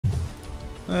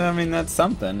I mean, that's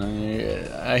something.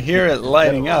 I hear it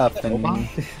lighting up, and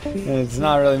it's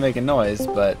not really making noise,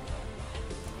 but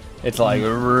it's like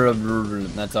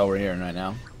that's all we're hearing right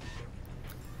now.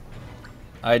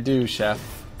 I do, Chef.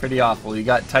 Pretty awful. You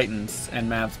got Titans and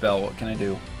Mav's Bell. What can I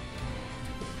do?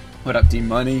 What up,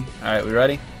 D-Money? Alright, we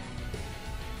ready?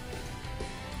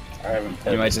 I haven't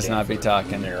played You might this just game not be for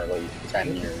talking. nearly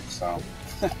 10 years, so.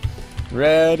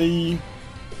 Ready,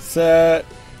 set,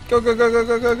 go, go, go, go,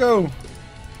 go, go, go!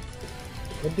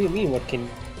 What do you mean, what can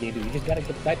you do? You just gotta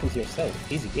get Titans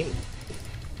yourself. Easy game.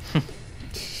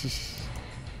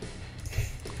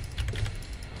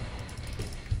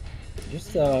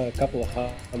 Just a couple of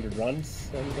 100 runs,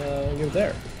 and you're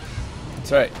there.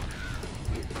 That's right.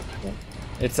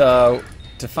 It's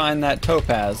to find that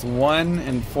topaz, 1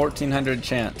 in 1400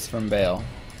 chance from Bale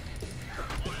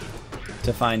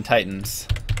to find Titans.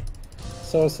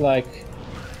 So it's like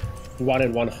 1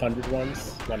 in 100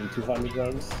 runs, 1 in 200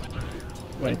 runs.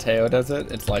 When Teo does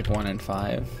it, it's like 1 in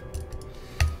 5.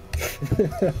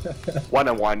 1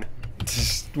 and 1.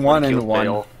 Just 1 in 1.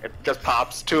 Fail. It just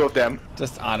pops 2 of them.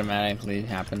 Just automatically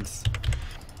happens.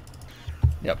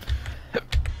 Yep.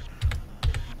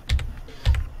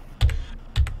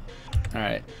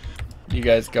 Alright. You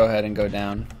guys go ahead and go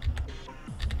down.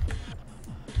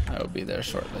 I will be there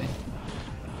shortly.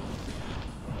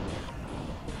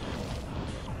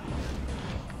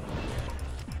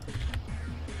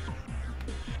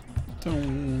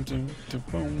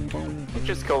 It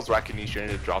just kills recognition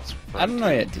and it drops. I don't know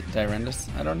yet, Dyrendus.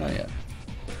 I don't know yet.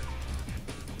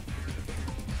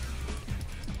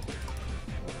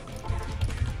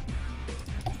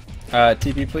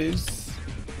 TP, please.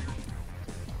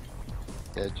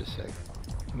 Yeah, just a sec.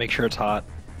 Make sure it's hot.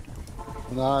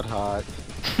 Not hot.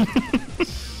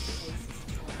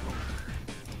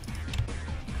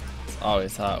 It's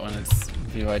always hot when it's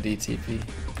VYD TP.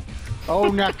 Oh,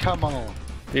 now come on.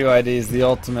 VYD is the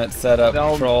ultimate setup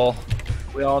No. troll.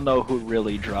 We all know who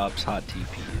really drops hot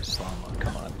TPs, Slama.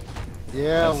 Come on.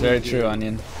 Yeah, That's very true,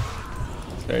 Onion.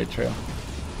 It's very true.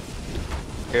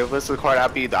 If this is quite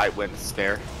happy, the I wins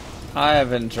there. I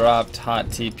haven't dropped hot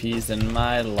TPs in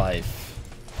my life.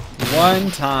 One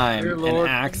time, Dear an Lord,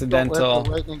 accidental.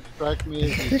 Don't let the lightning strike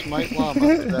me as you smite llama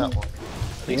for that one.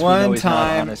 At least we know One he's not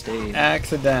time, honest Abe.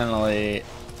 accidentally,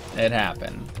 it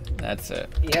happened. That's it.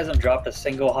 He hasn't dropped a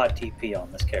single hot TP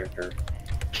on this character.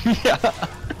 Yeah.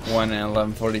 1 in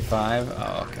 1145.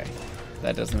 Oh, okay.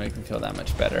 That doesn't make me feel that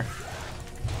much better.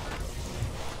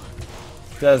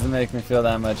 Doesn't make me feel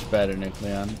that much better,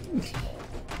 Nucleon.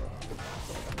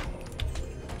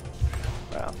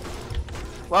 Wow.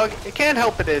 Well, it can't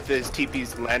help it if his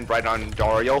TPs land right on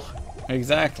Doriel.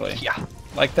 Exactly. Yeah.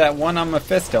 Like that one on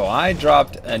Mephisto. I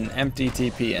dropped an empty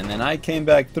TP and then I came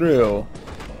back through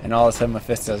and all of a sudden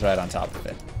Mephisto's right on top of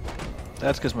it.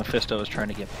 That's because Mephisto is trying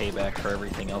to get payback for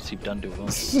everything else you've done to him.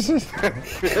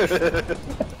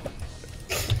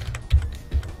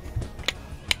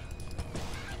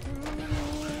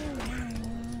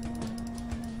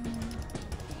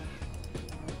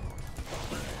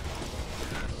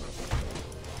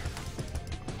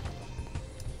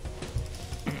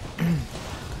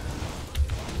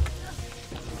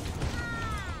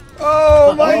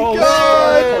 Oh my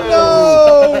god!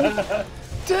 No!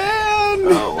 Dan!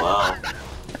 Oh wow.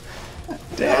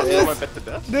 Dan, Someone bit the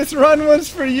dust. this run was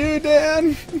for you,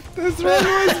 Dan! This run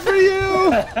was for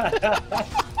you!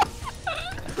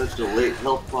 Such a late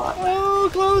health plot. Oh,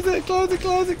 close it, close it,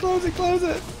 close it, close it, close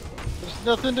it! There's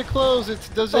nothing to close. It's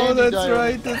does Oh, Andy that's die?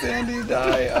 right, does Andy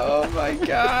die? Oh my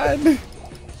god!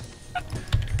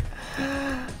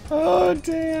 Oh,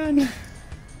 Dan!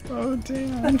 Oh,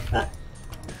 Dan!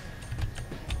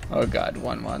 Oh god,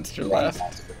 one monster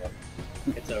left.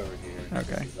 It's over here.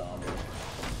 Okay. It's on.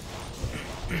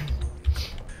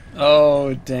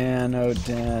 Oh, Dan, oh,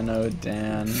 Dan, oh,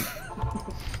 Dan.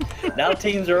 Now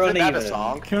teams are Isn't that uneven. a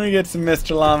song? Can we get some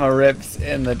Mr. Llama rips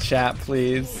in the chat,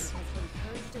 please?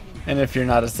 And if you're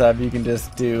not a sub, you can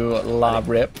just do lob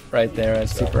rip right there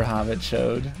as Super Hobbit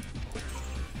showed.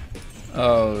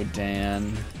 Oh,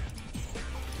 Dan.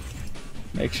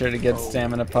 Make sure to get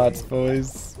stamina pots,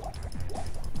 boys.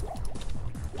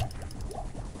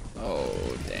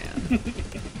 Oh, Dan.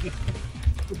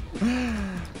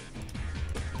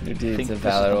 Your I deeds think of this is the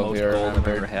valor will most be gold I've ever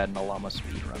remembered. had in a llama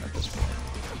speed run at this point.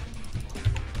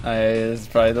 It's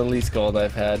probably the least gold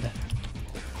I've had.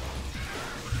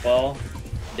 Well,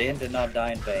 Dan did not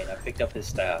die in vain. I picked up his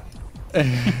staff. God.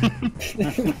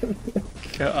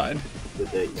 Did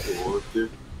that you can work to?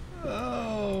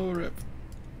 Oh, rip.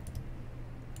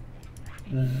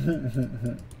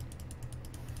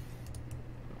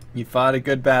 You fought a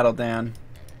good battle, Dan.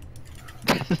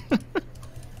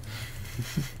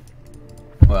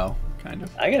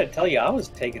 I gotta tell you, I was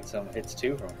taking some hits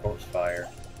too from Corpse Fire.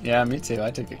 Yeah, me too.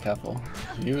 I took a couple.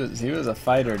 He was a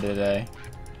fighter today.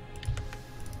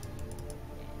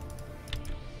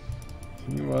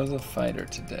 He was a fighter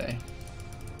today.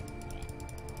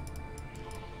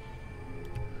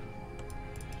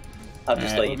 I'll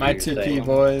just let you do my your 2P thing.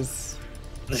 boys.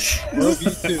 Love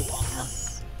you too.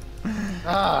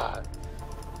 Ah,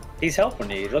 He's helping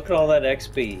you. Look at all that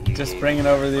XP. you Just gave. bringing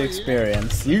over the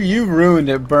experience. You ruined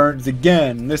it, Burns,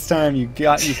 again. This time you came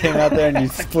out there and you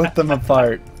split them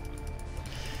apart.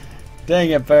 Dang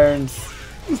it, Burns.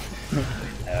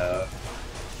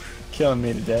 Killing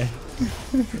me today.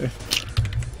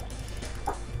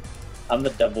 I'm the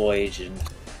double agent.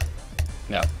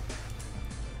 No.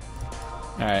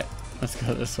 Alright, let's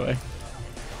go this way.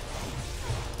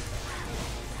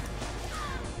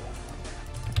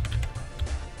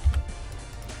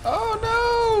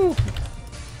 Oh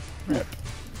no! Rip.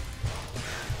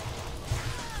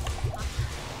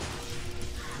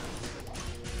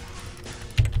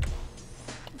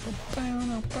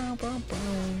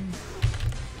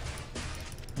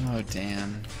 Oh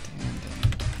damn.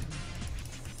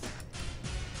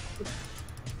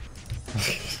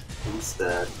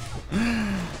 Instead.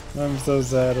 I'm so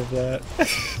sad of that.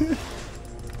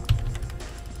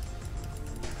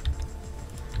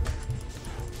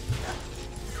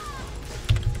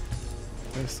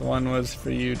 This one was for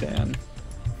you, Dan.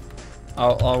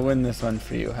 I'll win this one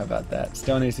for you. How about that?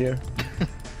 Stoney's here.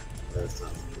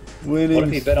 Winning. What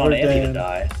if you bet on for Andy to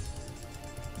Dan.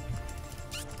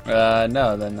 die?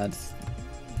 No, then that's...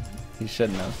 He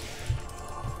shouldn't have.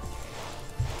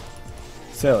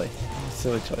 Silly.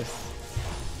 Silly choice.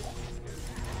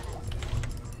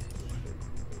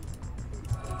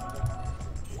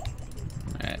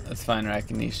 Alright, let's find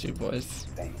Rakanishu, boys.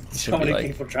 He should So be many like-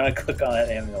 people trying to click on that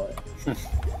amulet.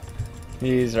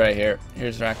 He's right here.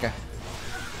 Here's Raka.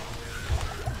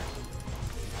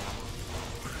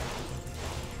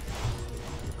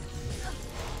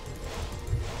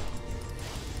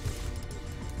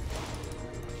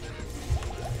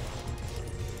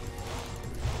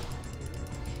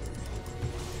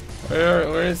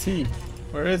 Where is he?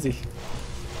 Where is he?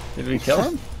 Did we kill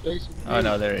him? Oh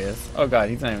no, there he is. Oh god,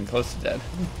 he's not even close to dead.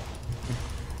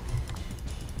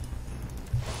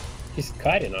 He's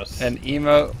kiting us. An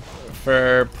emote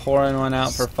for pouring one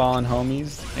out for fallen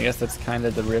homies. I guess that's kind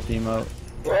of the rip emote.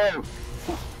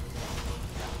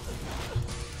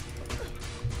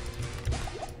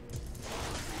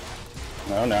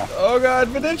 No, no. Oh god,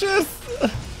 Vinicius!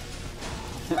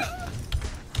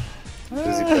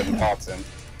 Busy putting pots in.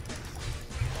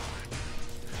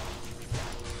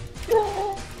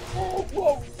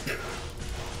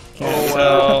 Can't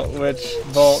tell which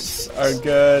bolts are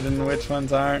good and which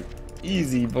ones aren't.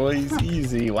 Easy, boys,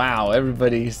 easy. Wow,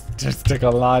 everybody just took a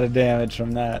lot of damage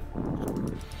from that.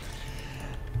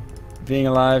 Being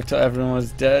alive till everyone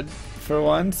was dead for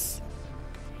once.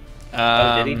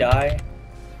 Did he die?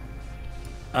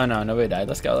 Oh no, nobody died.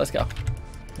 Let's go, let's go.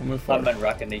 We'll move I forward. meant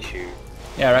Rakanishu.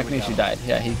 Yeah, Rakanishu died.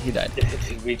 Yeah, he died.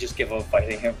 Did we just give up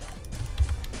fighting him?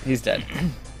 He's dead.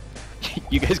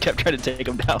 You guys kept trying to take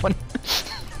him down.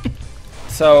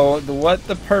 So what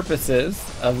the purpose is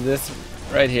of this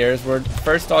right here is we're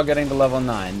first all getting to level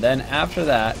 9. Then after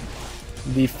that,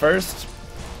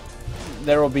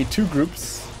 there will be 2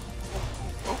 groups.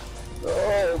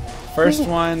 First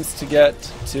ones to get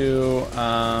to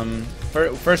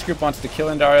first group wants to kill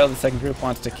Indariel. The second group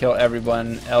wants to kill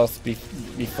everyone else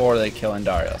before they kill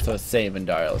Indariel. So it's save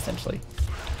Indariel essentially.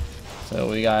 So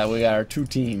we got our 2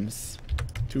 teams.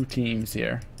 2 teams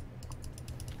here.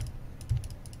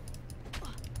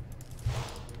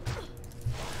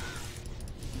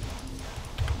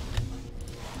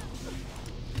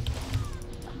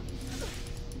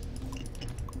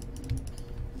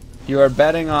 You are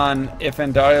betting on if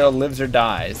Indariel lives or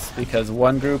dies, because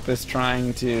one group is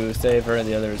trying to save her,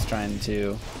 the other is trying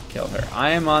to kill her.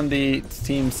 I am on the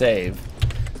team save.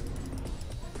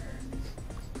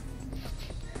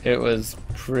 It was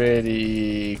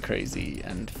pretty crazy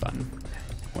and fun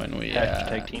when we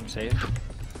Hashtag team save.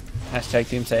 Hashtag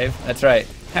team save. That's right.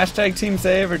 Hashtag team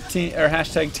save or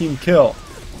hashtag team kill.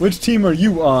 Which team are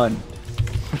you on?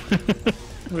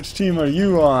 Which team are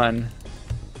you on?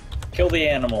 Kill the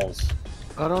animals.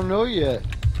 I don't know yet.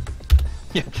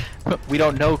 Yeah, we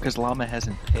don't know because Llama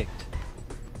hasn't picked.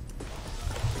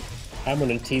 I'm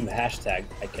on a team hashtag.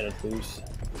 I cannot lose.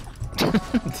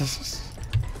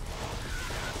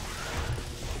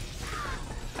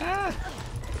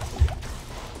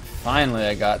 Finally,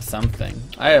 I got something.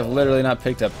 I have literally not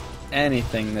picked up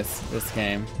anything this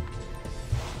game.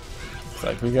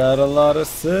 Looks like we got a lot of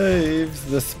saves.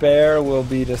 The spare will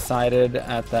be decided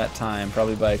at that time,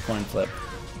 probably by a coin flip.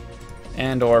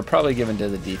 And or probably given to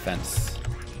the defense.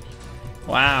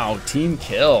 Wow, team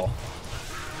kill.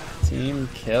 Team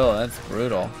kill, that's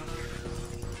brutal.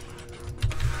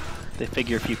 They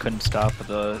figure if you couldn't stop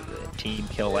the team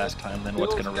kill last time, then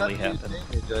what's going to really happen?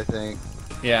 Advantage, I think.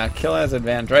 Yeah, kill has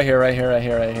advantage. Right here, right here, right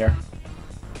here, right here.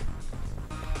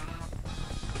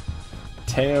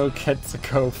 Teo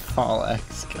Ketsuko Fall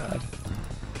X, God.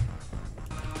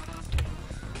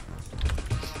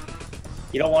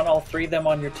 You don't want all three of them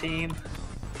on your team?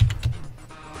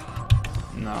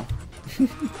 No.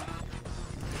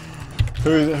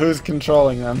 Who's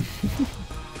controlling them?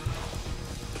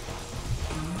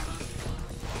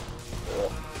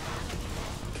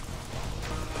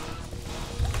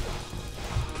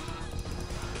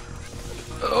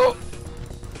 Oh.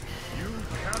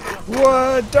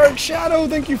 What? Dark Shadow,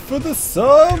 thank you for the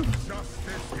sub.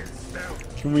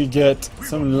 Can we get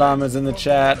some llamas in the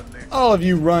chat? All of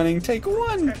you running, take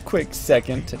one quick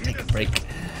second to take a break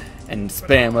and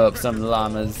spam up some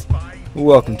llamas.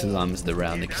 Welcome to Llamas the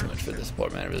Round. Thank you so much for the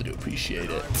support, man. I really do appreciate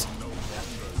it.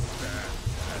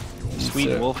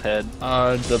 Sweet wolf head.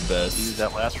 Are the best. Use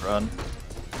that last run.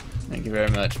 Thank you very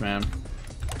much, man.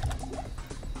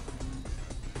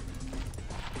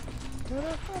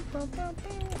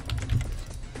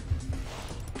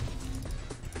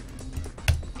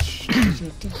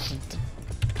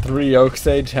 Three Oak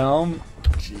Sage Helm.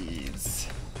 Jeez.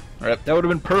 Rip. That would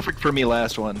have been perfect for me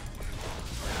last one.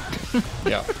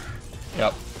 Yep.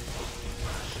 Yep.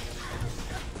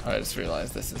 I just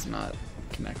realized this is not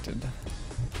connected.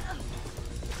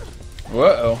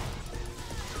 Whoa.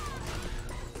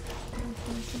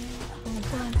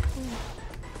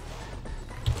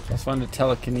 Plus one to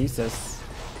telekinesis.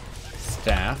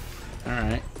 Staff.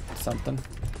 Alright. Something.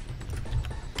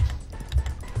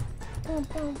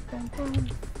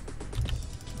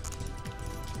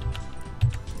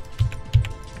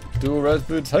 Dual res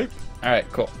boots hype. Alright,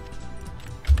 cool.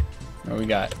 What we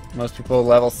got? Most people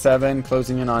level 7,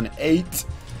 closing in on 8.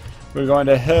 We're going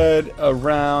to head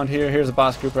around here. Here's a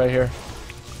boss group right here.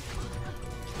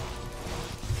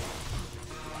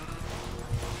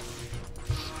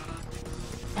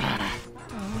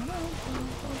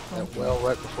 Well,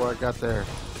 right before I got there.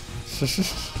 I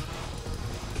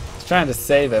was trying to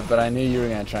save it, but I knew you were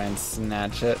going to try and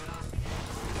snatch it.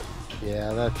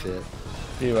 Yeah, that's it.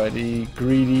 BYD,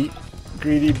 greedy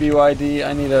BYD.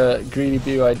 I need a greedy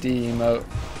BYD emote.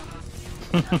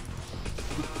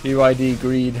 BYD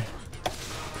greed.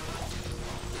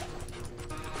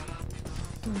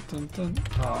 Dun, dun, dun.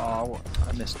 Oh,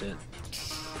 I missed it.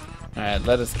 Alright,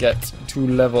 let us get to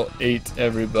level 8,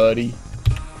 everybody.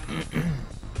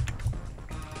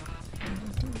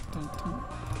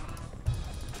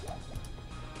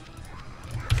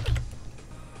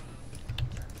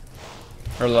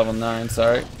 Or level 9,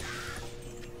 sorry.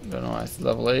 Don't know why it's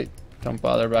level 8. Don't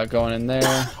bother about going in there.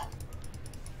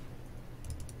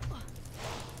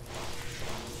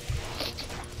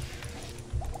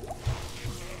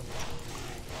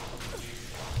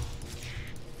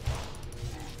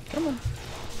 Come on.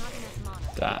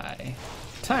 Die.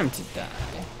 Time to die.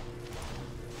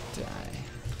 Die.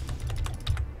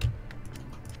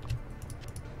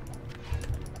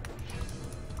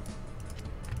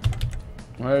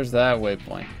 Where's that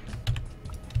waypoint?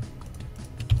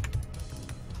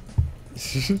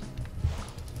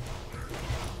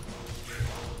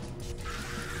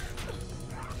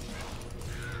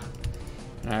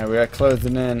 Alright, we are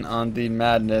closing in on the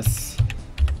madness.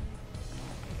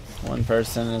 One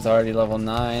person is already level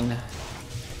 9.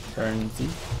 Burnsy.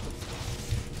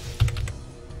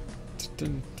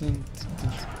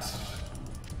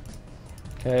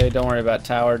 Okay, don't worry about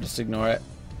tower, just ignore it.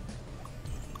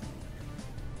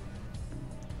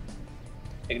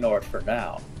 Ignore it for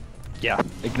now. Yeah,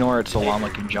 ignore it so Llama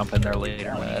can jump in there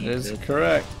later. when he That needs is it.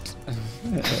 correct.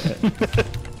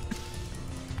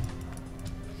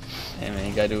 Hey man,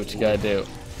 you gotta do what you gotta do.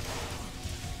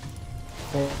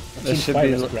 This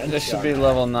should be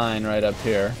level 9 right up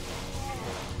here.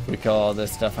 We call all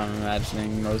this stuff I'm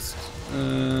imagining most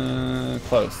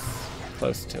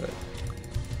close to it.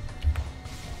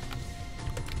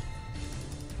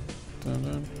 Dun,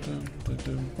 dun, dun, dun,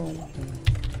 dun, boom, boom.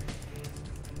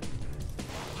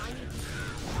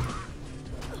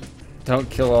 Don't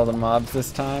kill all the mobs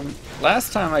this time.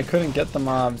 Last time I couldn't get the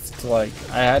mobs to, like,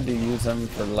 I had to use them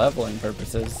for leveling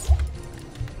purposes.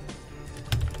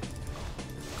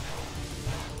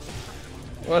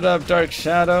 What up, Dark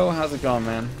Shadow? How's it going,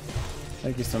 man?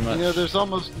 Thank you so much. You know, there's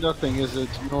almost nothing as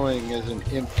annoying as an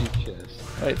empty chest.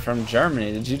 Wait, from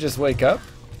Germany. Did you just wake up?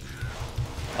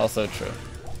 Also true.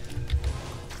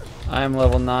 I am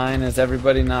level 9. Is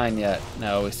everybody 9 yet?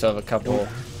 No, we still have a couple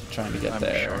trying to get I'm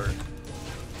there. short.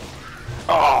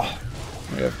 Oh!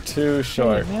 We have 2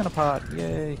 short. Mana pot,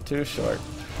 yay. 2 short.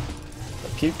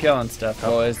 But keep killing stuff,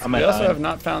 boys. I'm We at also 9. have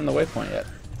not found the waypoint yet.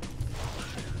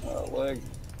 Leg.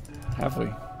 Have we?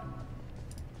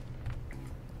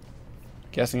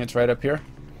 Guessing it's right up here?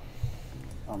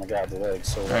 Oh my god, the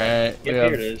leg's so low. Alright, Yep,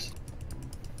 here it is.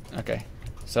 Okay.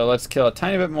 So let's kill a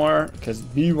tiny bit more, because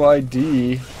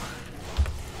BYD...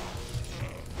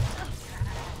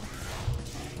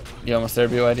 You almost there,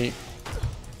 BYD?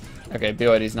 Okay,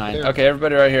 BYD's 9. There. Okay,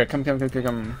 everybody right here. Come.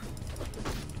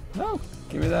 No,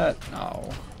 give me that. Oh.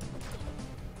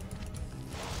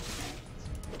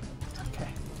 Okay.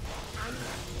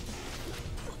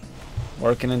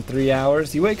 Working in 3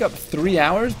 hours. You wake up 3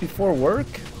 hours before work?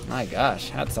 My gosh,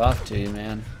 hats off to you,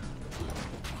 man.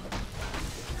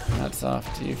 Hats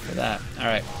off to you for that.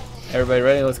 Alright. Everybody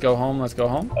ready? Let's go home. Let's go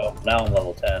home. Oh, now I'm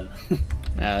level 10. Nah,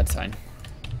 that's fine.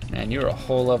 Man, you're a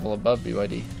whole level above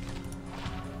BYD.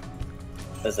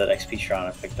 There's that XP shrine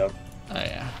I picked up. Oh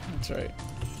yeah, that's right.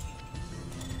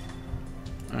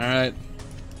 Alright.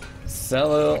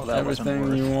 Sell Oh, that wasn't everything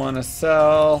worth. you want to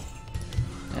sell.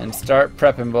 And start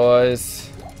prepping, boys.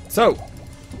 So,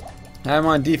 I'm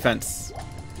on defense.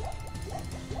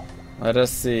 Let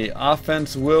us see.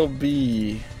 Offense will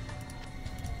be...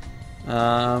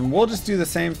 we'll just do the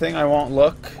same thing. I won't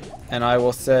look. And I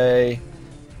will say...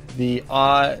 The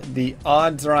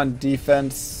odds are on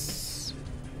defense.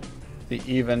 The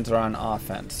evens are on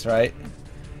offense, right?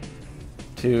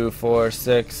 2, 4,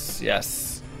 6.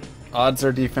 Yes. Odds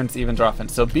are defense, evens are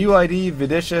offense. So BYD,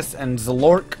 Vidicious, and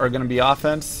Zlork are going to be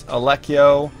offense.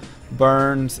 Alekio,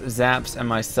 Burns, Zaps, and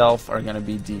myself are going to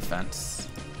be defense.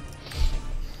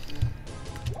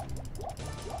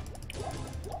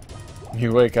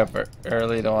 You wake up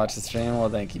early to watch the stream? Well,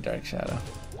 thank you, Dark Shadow.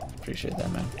 Appreciate that,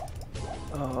 man.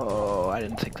 Oh, I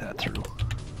didn't think that through.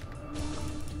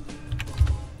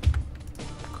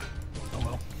 Oh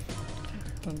well.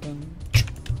 Dun, dun.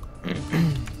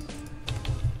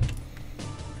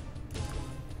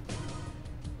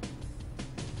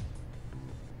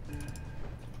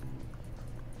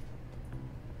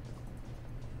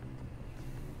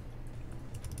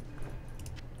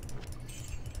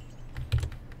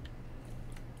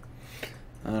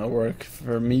 That'll work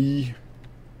for me.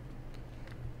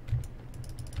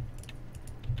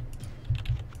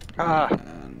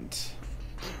 And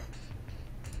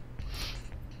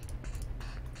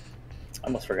I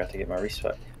almost forgot to get my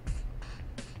respec.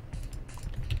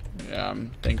 yeah,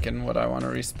 I'm thinking what I want to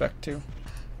respec to.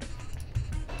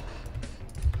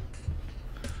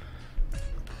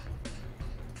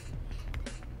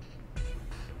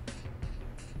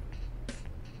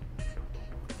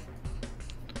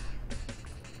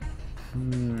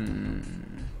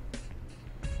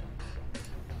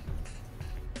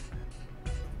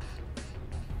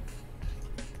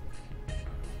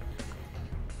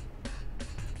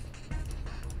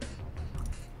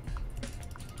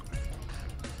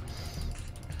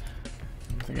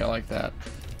 I think I like that.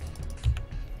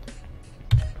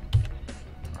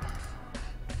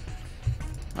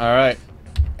 All right,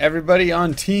 everybody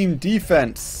on team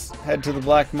defense, head to the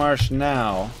Black Marsh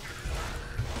now.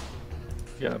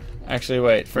 Yeah. Actually,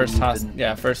 wait. First,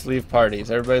 first leave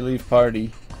parties. Everybody leave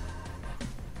party.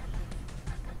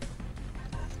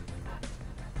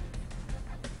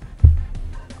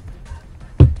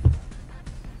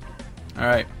 All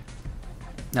right.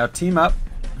 Now team up.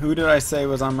 Who did I say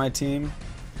was on my team?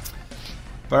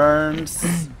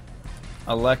 Burns,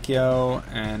 Alekio,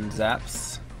 and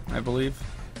Zaps, I believe.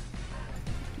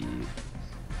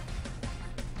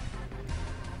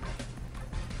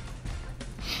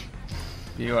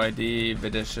 BYD,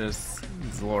 Vidicious,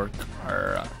 Zlork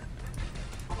are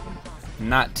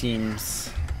not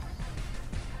teams.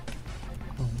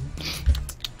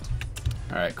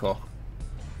 Alright, cool.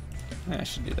 Yeah, I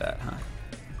should do that, huh?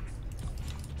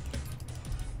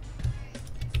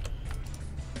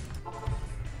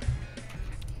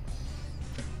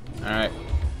 Alright.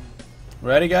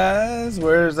 Ready, guys?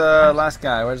 Where's last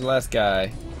guy? Where's the last guy?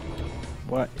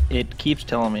 What? It keeps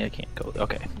telling me I can't go.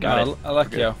 Okay, got it.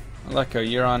 Alekio.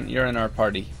 Alekio, you're in our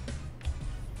party.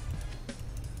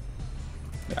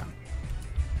 Yeah.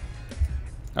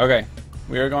 Okay.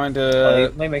 We are going to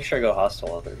Let me make sure I go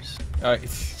hostile others.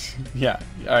 yeah.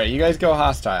 Alright, you guys go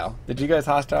hostile. Did you guys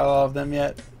hostile all of them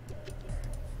yet?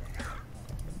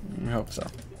 I hope so.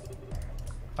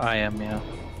 I am, yeah.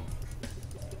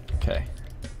 Okay.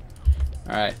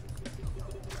 Alright.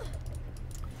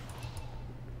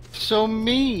 So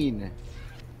mean.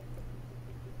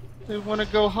 They want to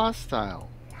go hostile.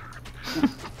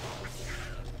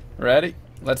 Ready?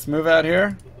 Let's move out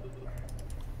here.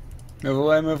 Move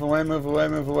away, move away, move away,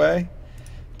 move away.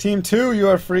 Team 2, you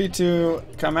are free to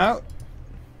come out.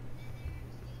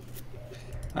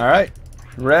 Alright.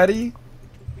 Ready,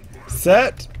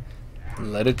 set,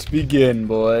 let it begin,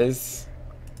 boys.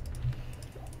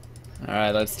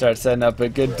 Alright, let's start setting up a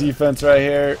good defense right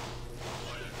here.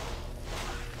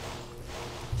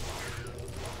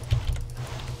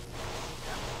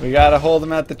 We gotta hold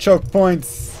them at the choke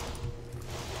points.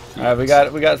 Alright,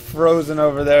 we got frozen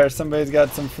over there. Somebody's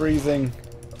got some freezing.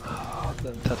 Oh,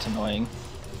 that's annoying.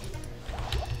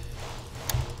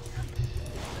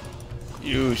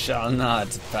 You shall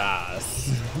not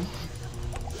pass.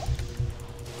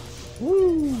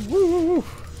 Woo, woo, woo.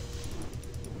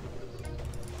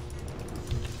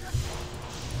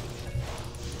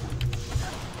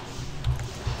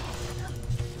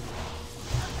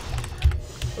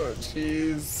 Oh,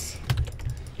 jeez.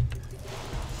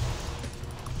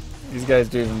 These guys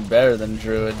do even better than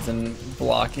druids in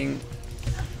blocking.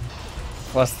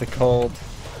 Plus the cold.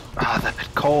 Ah, that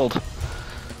cold.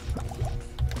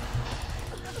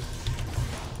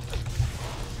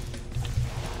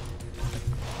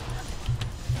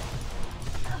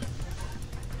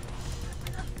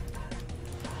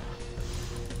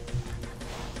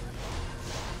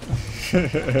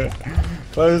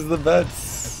 Close the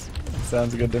bets.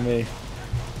 Sounds good to me.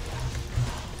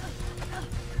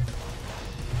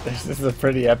 This is a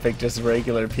pretty epic, just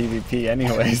regular PvP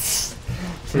anyways.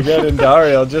 Forget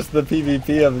Indariel, just the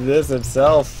PvP of this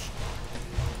itself.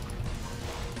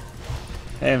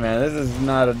 Hey man, this is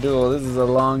not a duel, this is a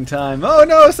long time. Oh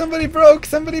no, somebody broke!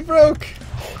 Somebody broke!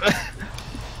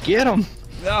 Get him!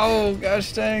 No,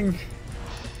 gosh dang.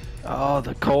 Oh,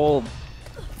 the cold.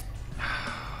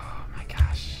 Oh my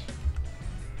gosh.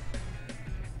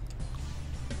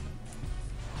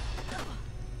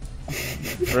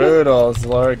 Brutal,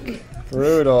 Slork.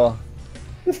 Brutal.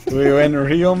 Do we win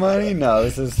real money? No,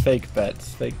 this is fake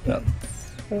bets. Fake bets.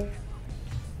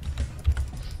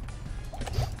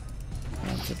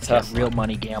 That's a tough Real one.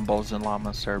 money gambles in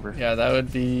Llama server. Yeah, that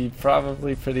would be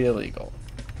probably pretty illegal.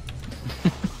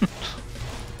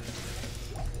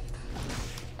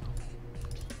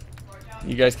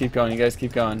 You guys keep going, you guys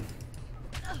keep going.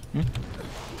 Hmm?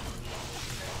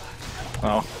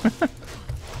 Oh.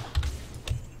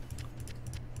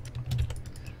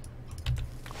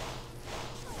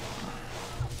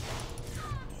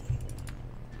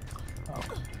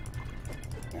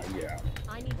 Yeah.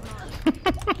 I need mine.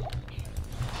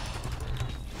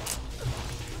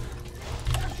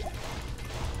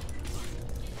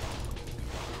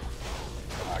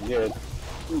 Not good.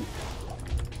 Ooh.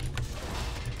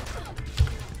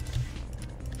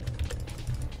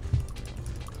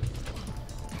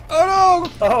 Oh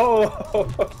no!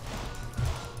 Oh!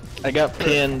 I got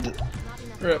pinned.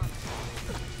 Rip.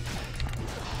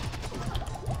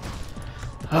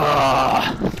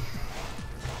 Ah.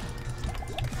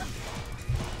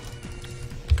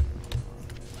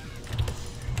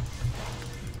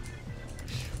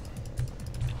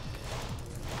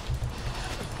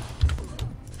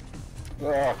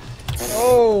 Oh.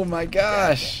 Oh my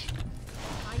gosh!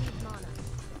 I need mana.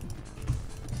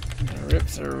 The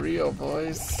rips are real,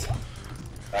 boys.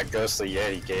 That ghostly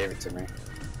Yeti gave it to me.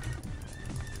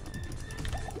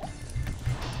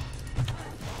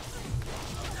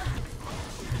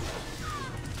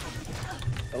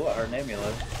 Oh, I heard an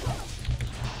amulet.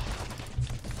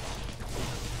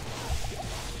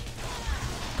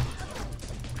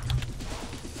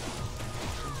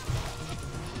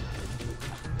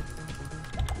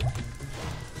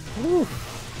 Whew.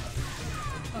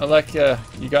 Aleka,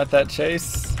 you got that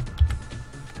chase?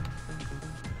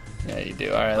 Yeah, you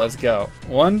do. Alright, let's go.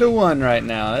 1-1 right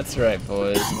now. That's right,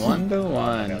 boys.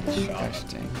 1-1. Gosh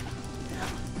dang.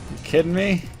 You kidding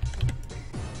me?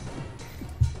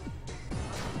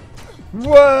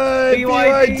 What?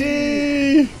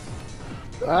 BYD!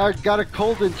 I got a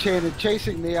cold enchanted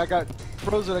chasing me. I got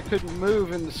frozen. I couldn't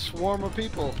move in the swarm of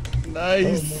people.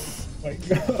 Nice. Oh my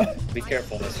god. Be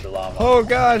careful, Mr. Llama. Oh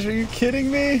gosh, are you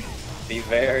kidding me? Be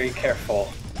very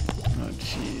careful. Oh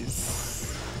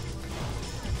jeez.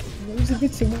 There's a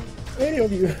bit so many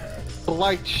of you.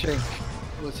 Blightshank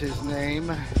was his name.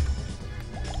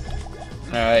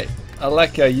 Alright,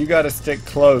 Aleka, you gotta stick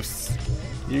close.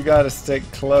 You gotta stick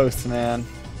close, man.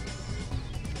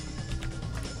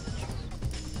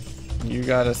 You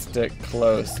gotta stick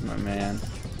close, my man.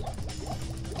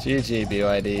 GG,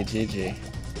 BYD, GG.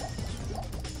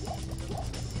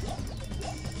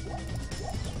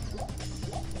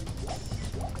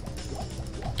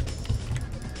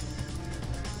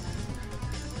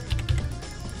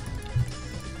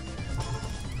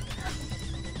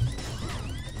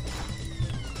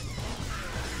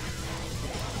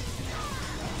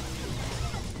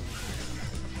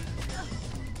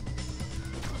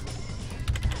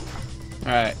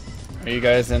 Alright. Are you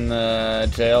guys in the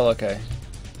jail? Okay.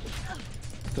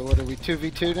 So what are we,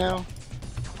 2v2 now?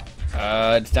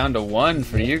 It's down to 1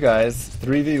 for you guys.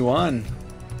 3v1.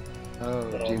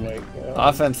 Oh, Oh gee. my god.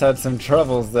 Offense had some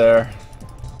troubles there.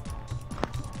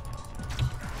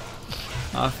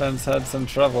 Offense had some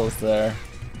troubles there.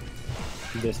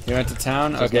 This You went to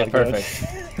town? This is Okay, not good. perfect.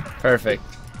 Perfect.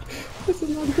 This is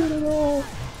not good at all.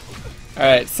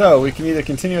 Alright, so we can either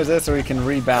continue as this or we can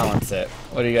rebalance it.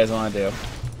 What do you guys want to do?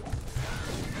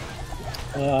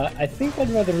 I think I'd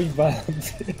rather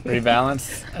rebalance it.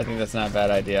 Rebalance? I think that's not a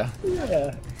bad idea.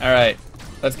 Yeah. Alright,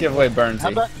 let's give away How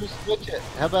Burnsy. about you switch it?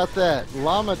 How about that?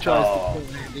 Llama tries Oh. to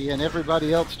kill Andy and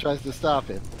everybody else tries to stop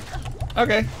him.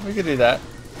 Okay, we could do that.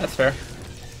 That's fair.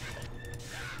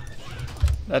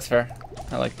 That's fair.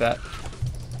 I like that.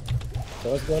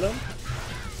 So what's going on?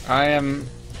 I am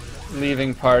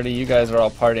leaving party. You guys are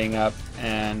all partying up,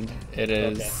 and it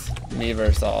is me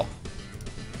versus all.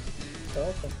 Oh,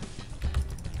 okay.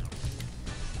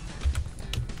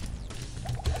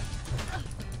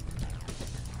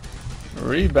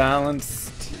 Rebalanced.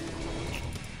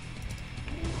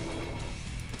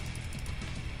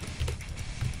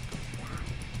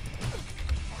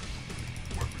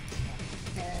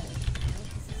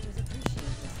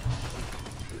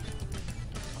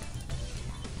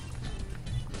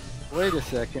 Wait a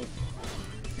second.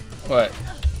 What?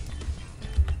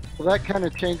 Well, that kind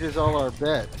of changes all our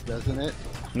bets, doesn't it?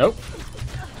 Nope.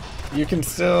 You can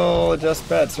still adjust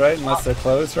bets, right? Unless they're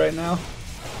closed right now.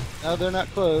 No, they're not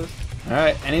closed.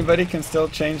 Alright, anybody can still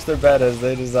change their bet as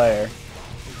they desire.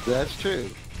 That's true.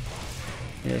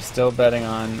 You're still betting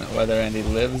on whether Andy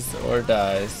lives or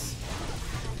dies.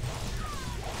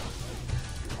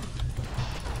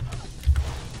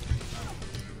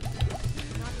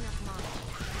 Not enough mana.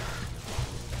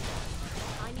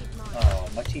 I need mana. Oh,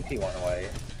 my TP went away.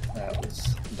 That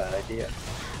was a bad idea.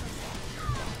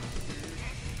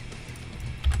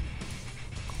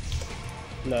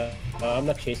 No, I'm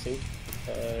not chasing.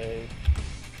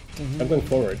 I'm going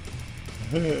forward.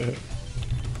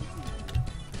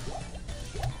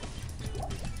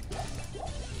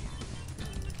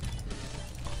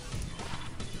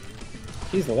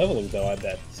 He's leveling though, I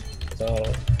bet. So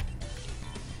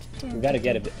we gotta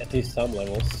get at least some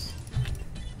levels.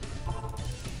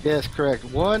 Yes, correct.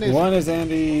 One is One is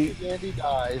Andy, Andy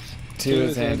dies. 2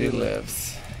 is Andy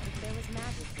lives. If there was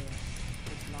magic here,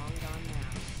 it's long gone now.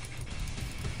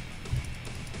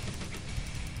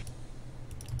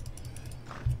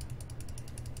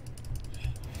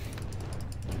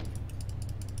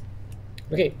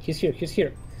 Okay, he's here. He's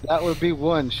here. That would be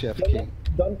one, Chef King.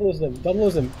 Don't lose them. Don't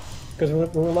lose him, because we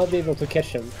will not be able to catch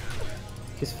him.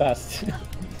 He's fast.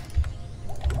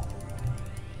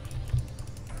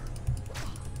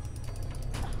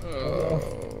 Oh,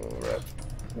 rip.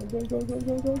 Go, go, go,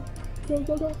 go, go, go,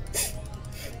 go, go.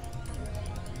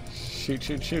 Shoot,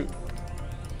 shoot, shoot.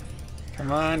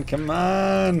 Come on, come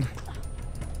on.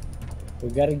 We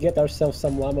gotta get ourselves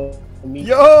some llama meat.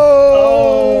 Yo!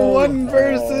 Oh! 1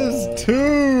 versus Oh.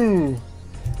 2!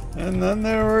 And then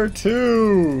there were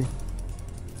 2.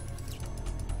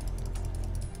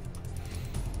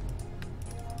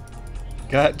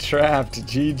 Got trapped.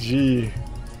 GG.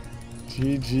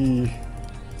 GG.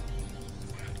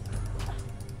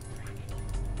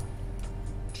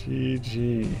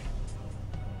 GG.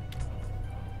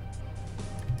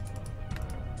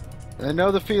 I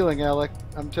know the feeling, Alec.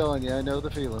 I'm telling you, I know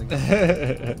the feeling.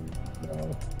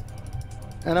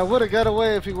 And I would have got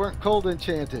away if he weren't cold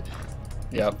enchanted.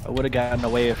 Yep. I would have gotten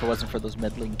away if it wasn't for those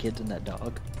meddling kids and that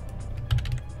dog.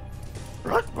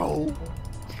 Rock roll.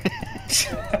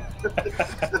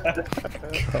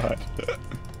 God.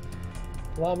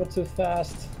 Llama too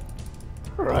fast.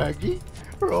 Raggy,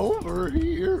 over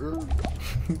here.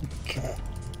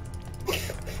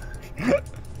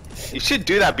 You should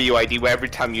do that BUID every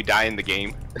time you die in the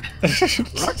game.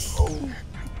 Rock roll.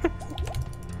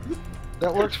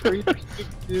 That works for either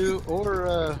you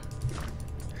or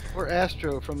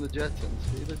Astro from the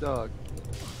Jetsons. Either dog.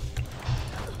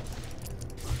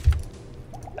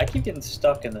 I keep getting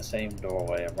stuck in the same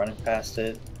doorway. I'm running past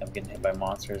it, I'm getting hit by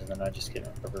monsters, and then I just get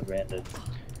rubber banded.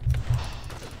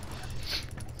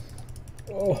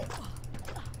 Oh.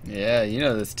 Yeah, you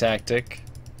know this tactic.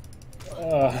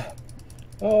 Oh,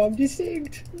 I'm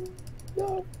deceived.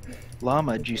 No.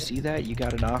 Llama, did you see that? You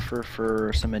got an offer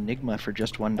for some Enigma for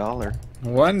just $1.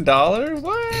 $1?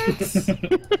 What?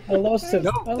 I lost him.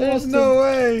 No, I There's lost no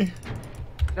way.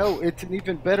 No, it's an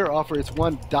even better offer. It's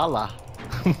 $1.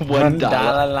 $1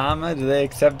 Dalai Lama? Do they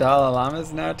accept Dalai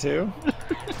Lamas now too?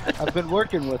 I've been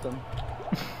working with them.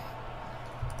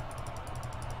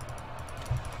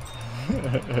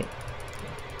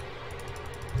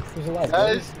 There's a lot of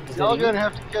Guys, guns. Is y'all that gonna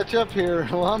have to catch up here.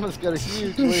 Llama's got a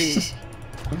huge lead.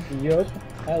 you? Yup,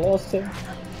 I lost him.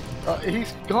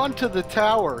 He's gone to the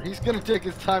tower. He's gonna take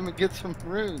his time and get some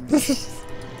runes.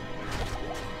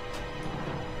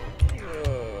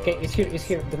 Okay, it's here, it's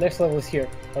here. The next level is here,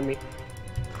 on me.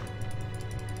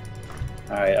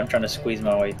 Alright, I'm trying to squeeze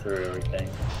my way through everything.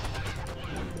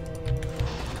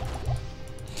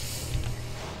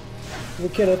 We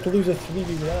cannot lose a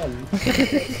 3v1.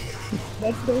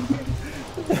 That's no good.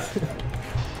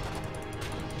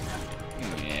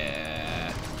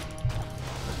 Yeah.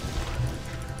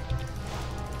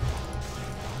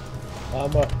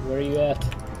 Llama, where are you at?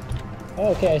 Oh,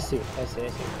 okay, I see.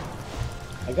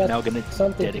 I got Now gonna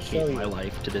something to show dedicate you. my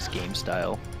life to this game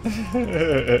style.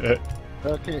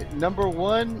 Okay, number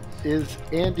 1 is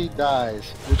Andy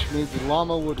dies, which means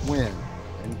Llama would win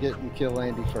and kill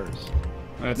Andy first.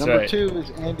 That's Number right. 2 is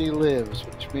Andy lives,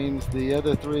 which means the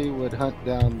other 3 would hunt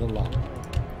down the llama.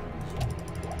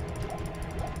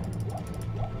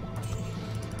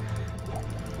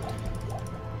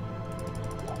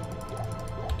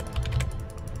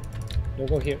 Don't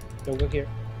go here. Don't go here.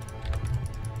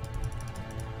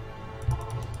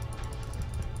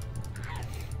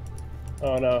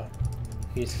 Oh no.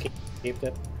 He escaped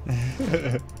it.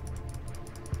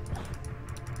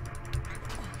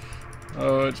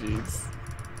 Oh jeez.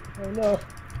 Oh no.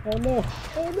 Oh no.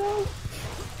 Oh no.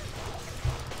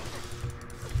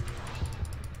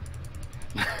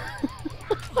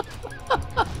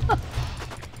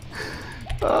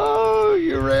 Oh,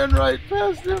 you ran right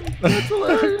past him. That's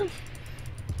hilarious.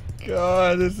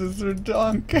 God, this is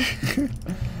redonk.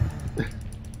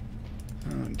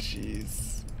 Oh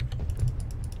jeez.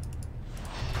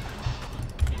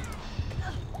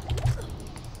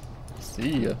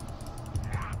 See ya.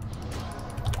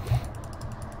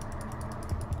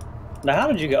 Now, how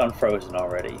did you get unfrozen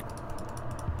already?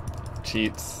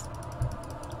 Cheats.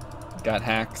 Got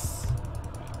hacks.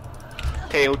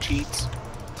 Tail cheats.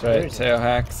 That's right, tail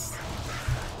hacks.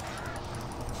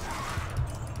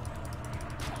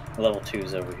 Level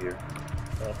 2's over here.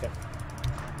 Okay.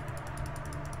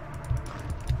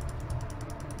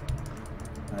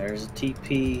 There's a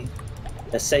TP.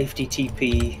 A safety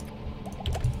TP.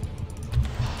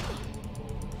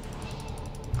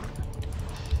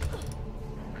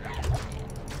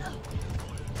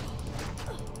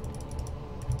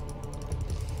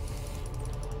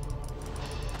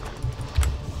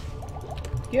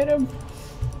 Get him!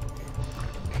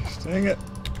 Dang it.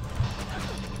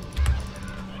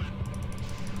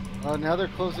 Oh, now they're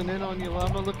closing in on you,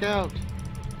 Llama. Look out.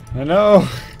 I know.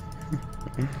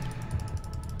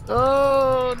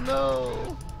 Oh,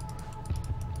 no.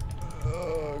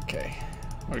 Okay.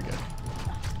 We're good.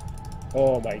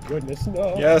 Oh my goodness,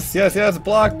 no! Yes, yes, yes.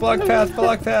 Block path,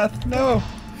 block path. No.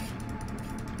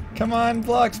 Come on,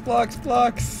 blocks.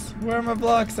 Where are my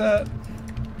blocks at?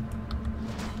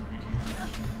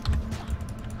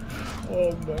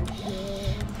 Oh my god.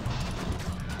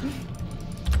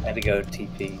 I had to go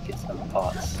TP, get some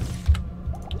pots.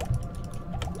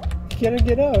 He cannot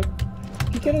get out!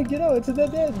 He cannot get out! It's a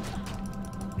dead end!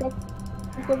 Come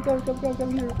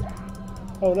here!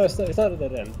 Oh no, it's not a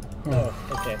dead end. Oh,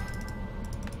 okay.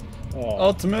 Oh.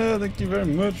 Ultimate, thank you very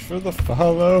much for the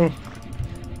follow.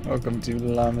 Welcome to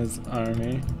Llama's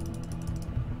army.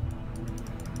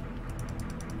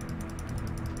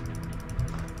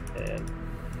 Man.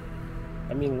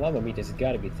 I mean, llama meat has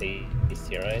gotta be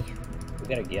tasty, right? We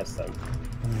gotta guess them.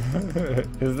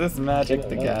 Is this Magic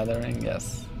the Hello. Gathering?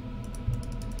 Yes.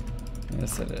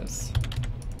 Yes, it is.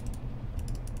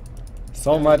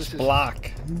 So Yeah, much this is-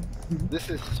 block. This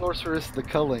is Sorceress the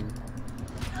Culling.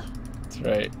 That's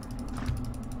right.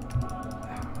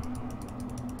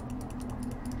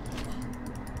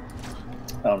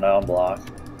 Oh no, I'm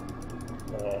blocked.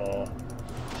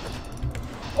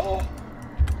 Oh!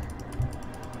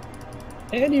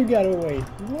 And you got away.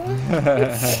 What?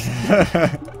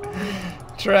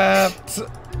 Trapped.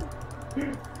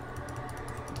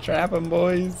 Trap 'em,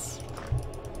 boys.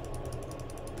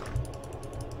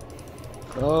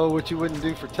 Oh, what you wouldn't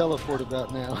do for teleport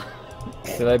about now.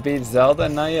 Did I beat Zelda?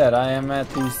 Not yet. I am at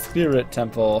the Spirit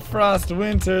Temple. Frost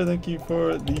Winter, thank you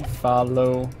for the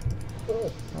follow.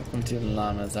 Welcome to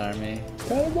Llama's army.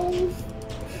 Got him off.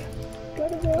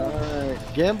 Got him off.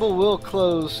 Alright, Gamble will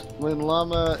close when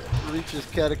Llama reaches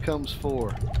Catacombs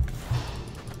 4.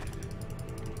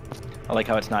 I like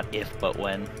how it's not if, but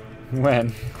when.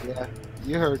 When? Yeah,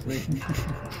 you heard me.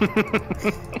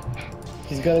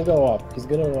 He's gonna go up. He's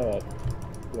gonna go up.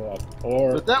 Go up.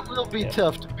 Or But that will be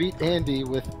tough to beat Andy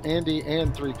with Andy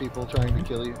and 3 people trying to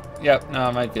kill you. Yep, no,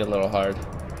 it might be a little hard.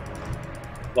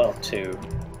 Well, 2.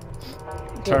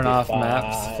 turn be off fine.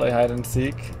 maps, play hide and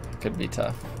seek. Could be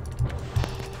tough.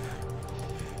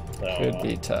 Could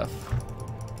be tough.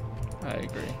 I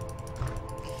agree.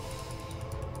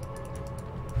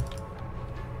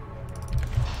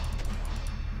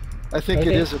 I think Okay.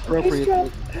 it is appropriate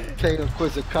that Tato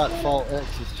Quizzicat Fall X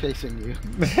is chasing you.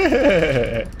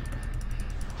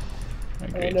 Oh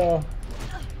Agreed. no.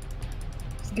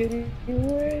 It's getting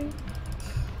away.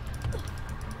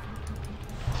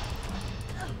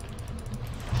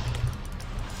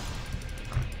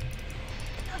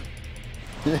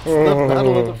 It's the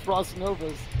Battle of the Frost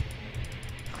Novas.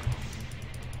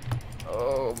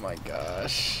 Oh my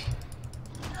gosh.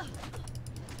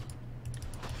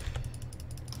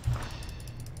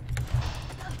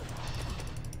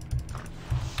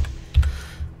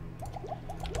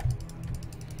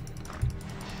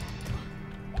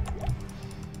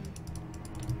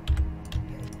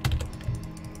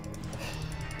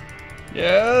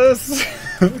 Yes!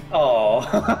 Oh.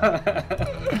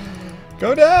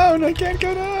 Go down! I can't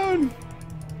go down!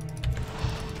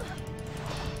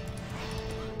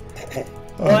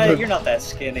 What? You're not that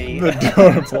skinny. The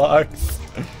door blocks.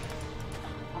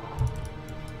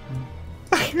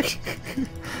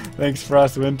 Thanks,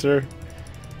 Frostwinter.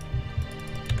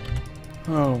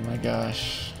 Oh my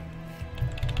gosh.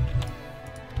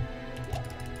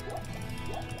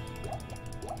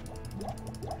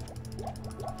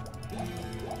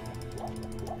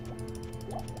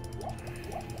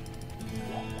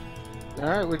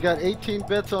 Alright, we got 18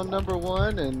 bets on number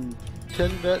 1 and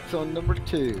 10 bets on number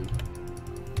 2.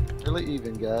 Really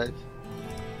even, guys.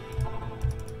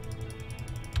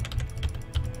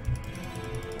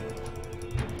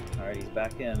 Alright, he's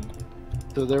back in.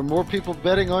 So there are more people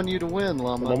betting on you to win, I'm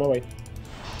on Llama. my way.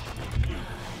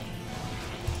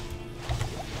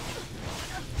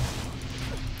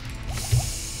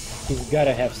 He's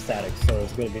gotta have static, so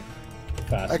it's gonna be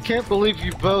fast. I can't believe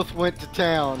you both went to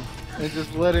town and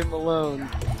just let him alone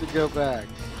to go back.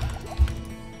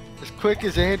 As quick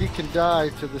as Andy can die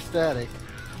to the static.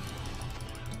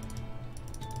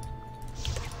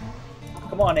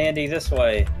 Come on, Andy, this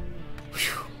way.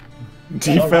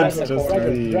 Defense Drag her, just drag her,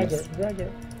 leaves. drag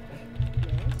her.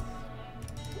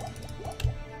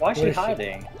 Why is she Where is she?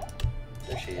 hiding?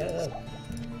 There she is.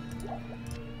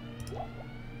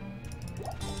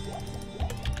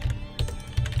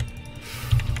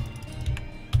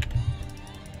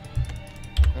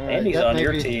 Alright, Andy's that on may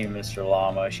your be- team, Mr.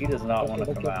 Llama. She does not Okay, want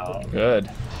to okay, come okay. out. Good.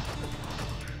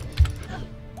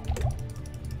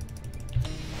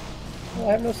 Oh,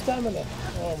 I have no stamina.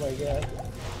 Oh my god.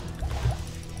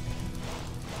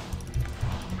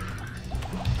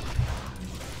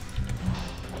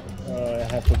 Oh,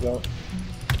 I have to go.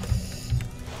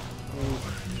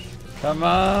 Come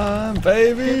on, I can't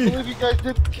baby! believe you guys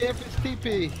didn't camp his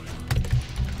TP.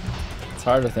 It's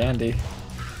hard with Andy.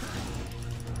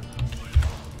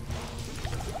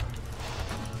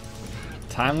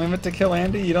 Time limit to kill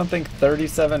Andy? You don't think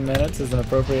 37 minutes is an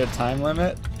appropriate time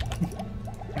limit?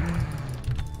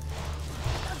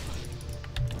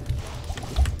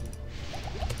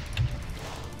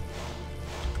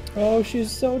 Oh,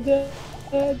 she's so dead.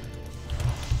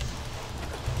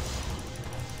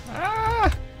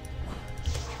 Ah!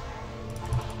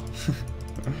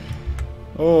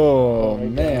 Oh, my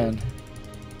man.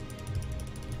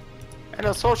 And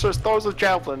a sorceress throws a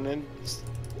javelin and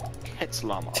hits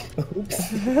Llama.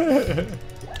 Oops.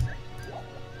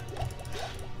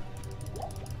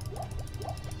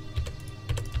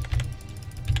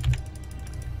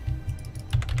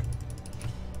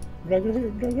 Drag her here,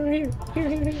 drag her here. Here,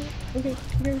 here, here. Okay,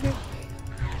 okay, okay.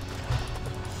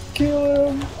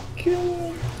 Kill him! Kill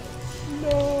him!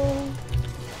 No!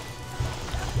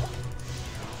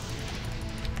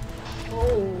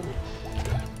 Oh!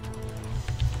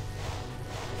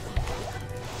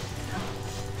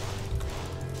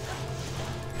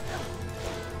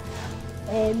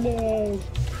 Oh no!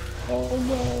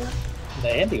 Oh no!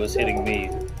 Andy was hitting me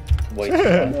way too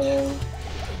much. No!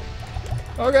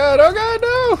 Oh god,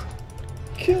 no!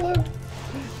 Kill him!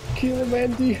 Kill him,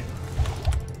 Andy!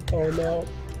 Oh no!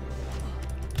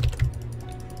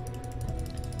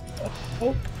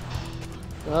 Oh!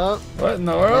 Oh, What in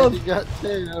the world? Andy got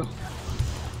Tato.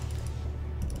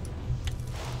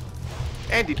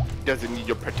 Andy doesn't need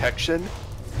your protection.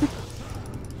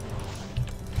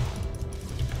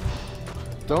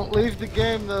 Don't leave the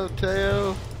game though,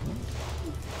 Teo.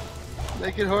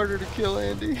 Make it harder to kill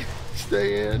Andy.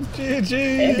 Stay in. GG!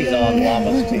 Andy's on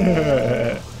Llama's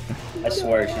team. I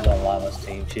swear she's on Llama's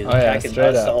team. She's Oh, yeah, attacking straight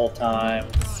us up. the whole time,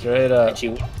 Straight up. and she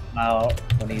whips him out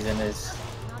when he's in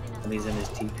his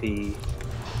TP.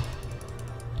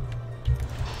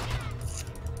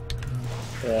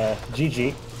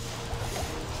 GG.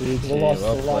 GG, We lost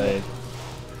well the llama. played.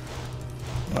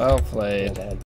 Well played. Yeah,